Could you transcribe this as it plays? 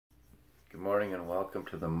Good morning and welcome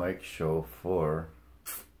to the Mike Show for,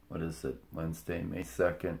 what is it, Wednesday, May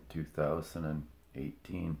 2nd,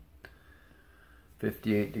 2018.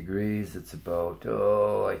 58 degrees, it's about,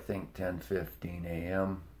 I think 10:15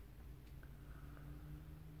 a.m.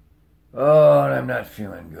 Oh, and I'm not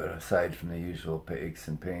feeling good aside from the usual aches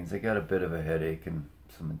and pains. I got a bit of a headache and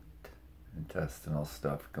some intestinal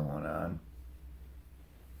stuff going on.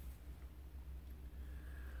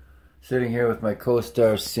 Sitting here with my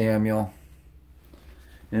co-stars Samuel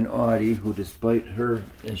and Audie, who despite her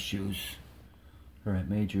issues, her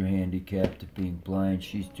major handicap of being blind,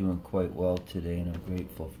 she's doing quite well today, and I'm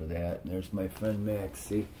grateful for that. And there's my friend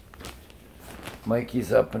Maxie.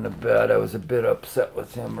 Mikey's up in the bed. I was a bit upset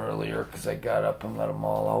with him earlier because I got up and let them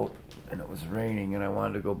all out, and it was raining, and I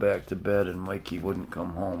wanted to go back to bed, and Mikey wouldn't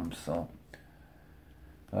come home, so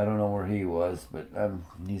I don't know where he was, but I'm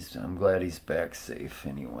glad he's back safe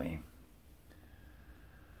anyway.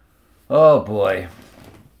 Oh boy.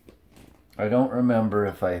 I don't remember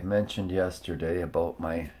if I mentioned yesterday about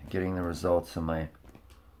my getting the results of my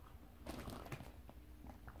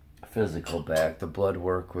physical back. The blood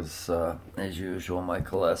work was, as usual, my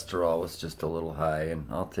cholesterol was just a little high, and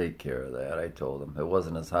I'll take care of that. I told him it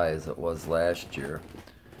wasn't as high as it was last year.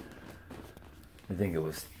 I think it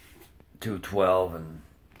was 212, and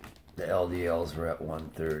the LDLs were at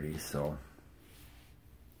 130, so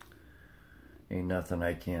ain't nothing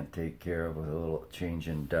I can't take care of with a little change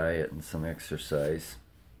in diet and some exercise.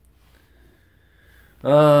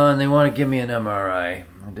 And they want to give me an MRI.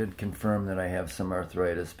 I did confirm that I have some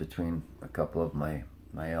arthritis between a couple of my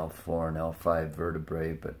L4 and L5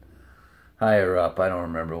 vertebrae, but higher up, I don't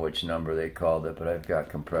remember which number they called it, but I've got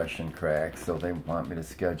compression cracks, so they want me to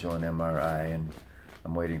schedule an MRI, and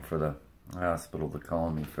I'm waiting for the hospital to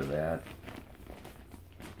call me for that.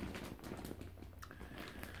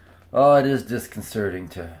 Oh, it is disconcerting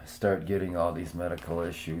to start getting all these medical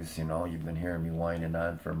issues. You know, you've been hearing me whining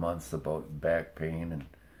on for months about back pain and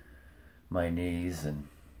my knees and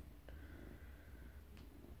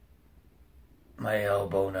my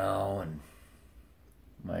elbow now and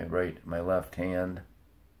my left hand.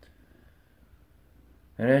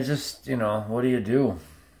 And it just, you know, what do you do?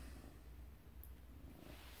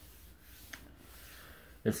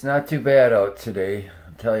 It's not too bad out today.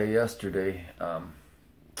 I'll tell you, yesterday,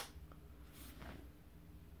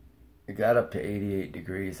 it got up to 88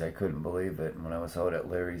 degrees. I couldn't believe it. And when I was out at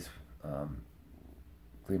Larry's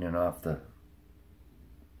cleaning off the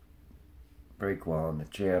brake wall in the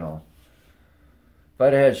channel, if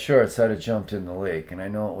I'd have had shorts, I'd have jumped in the lake. And I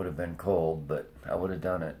know it would have been cold, but I would have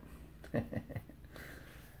done it.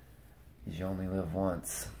 You only live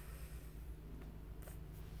once.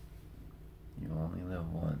 You only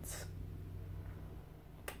live once.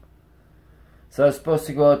 So I was supposed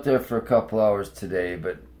to go out there for a couple hours today,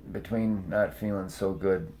 but between not feeling so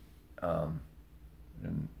good,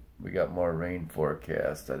 and we got more rain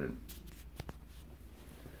forecast, I didn't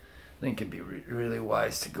think it'd be really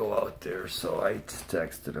wise to go out there, so I just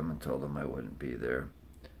texted him and told him I wouldn't be there.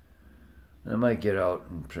 And I might get out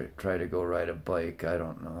and try to go ride a bike, I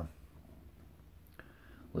don't know.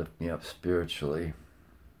 Lift me up spiritually.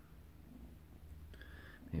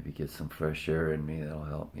 Maybe get some fresh air in me, that'll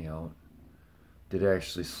help me out. Did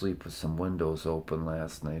actually sleep with some windows open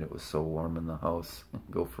last night. It was so warm in the house.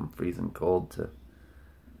 Go from freezing cold to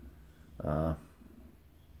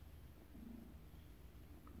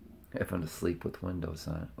having to sleep with windows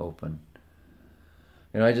open.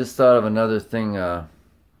 And I just thought of another thing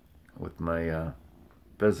with my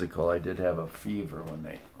physical. I did have a fever when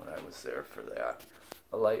I was there for that.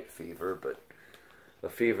 A light fever, but a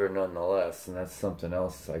fever nonetheless, and that's something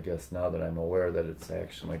else, I guess, now that I'm aware that it's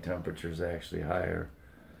actually, my temperature's actually higher.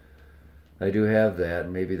 I do have that,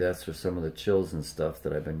 and maybe that's where some of the chills and stuff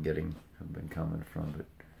that I've been getting have been coming from, but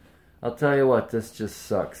I'll tell you what, this just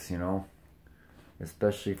sucks, you know,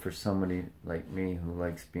 especially for somebody like me who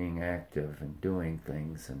likes being active and doing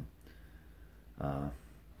things, and,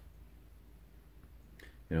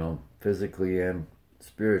 you know, physically and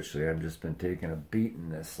spiritually, I've just been taking a beating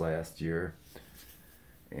this last year,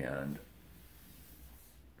 and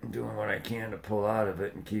doing what I can to pull out of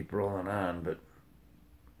it and keep rolling on. But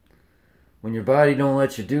when your body don't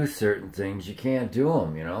let you do certain things, you can't do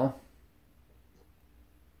them, you know.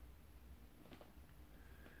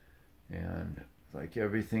 And like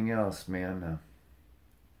everything else, man,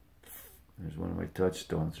 there's one of my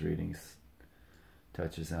touchstones readings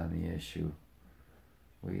touches on the issue.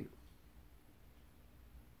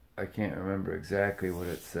 I can't remember exactly what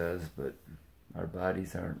it says, but our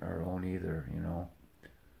bodies aren't our own either, you know.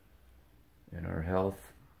 In our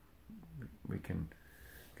health, we can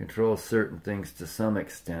control certain things to some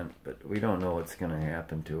extent, but we don't know what's going to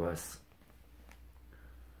happen to us.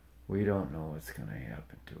 We don't know what's going to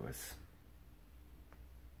happen to us.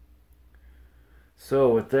 So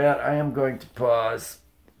with that, I am going to pause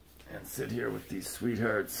and sit here with these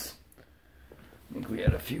sweethearts. I think we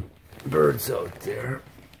had a few birds out there.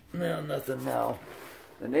 No, nothing now.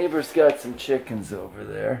 The neighbor's got some chickens over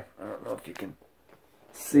there. I don't know if you can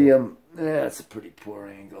see them. Yeah, it's a pretty poor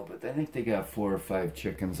angle, but I think they got 4 or 5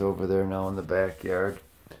 chickens over there now in the backyard.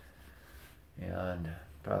 And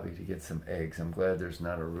probably to get some eggs. I'm glad there's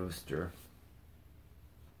not a rooster.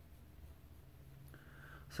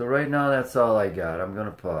 So right now, that's all I got. I'm going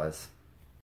to pause.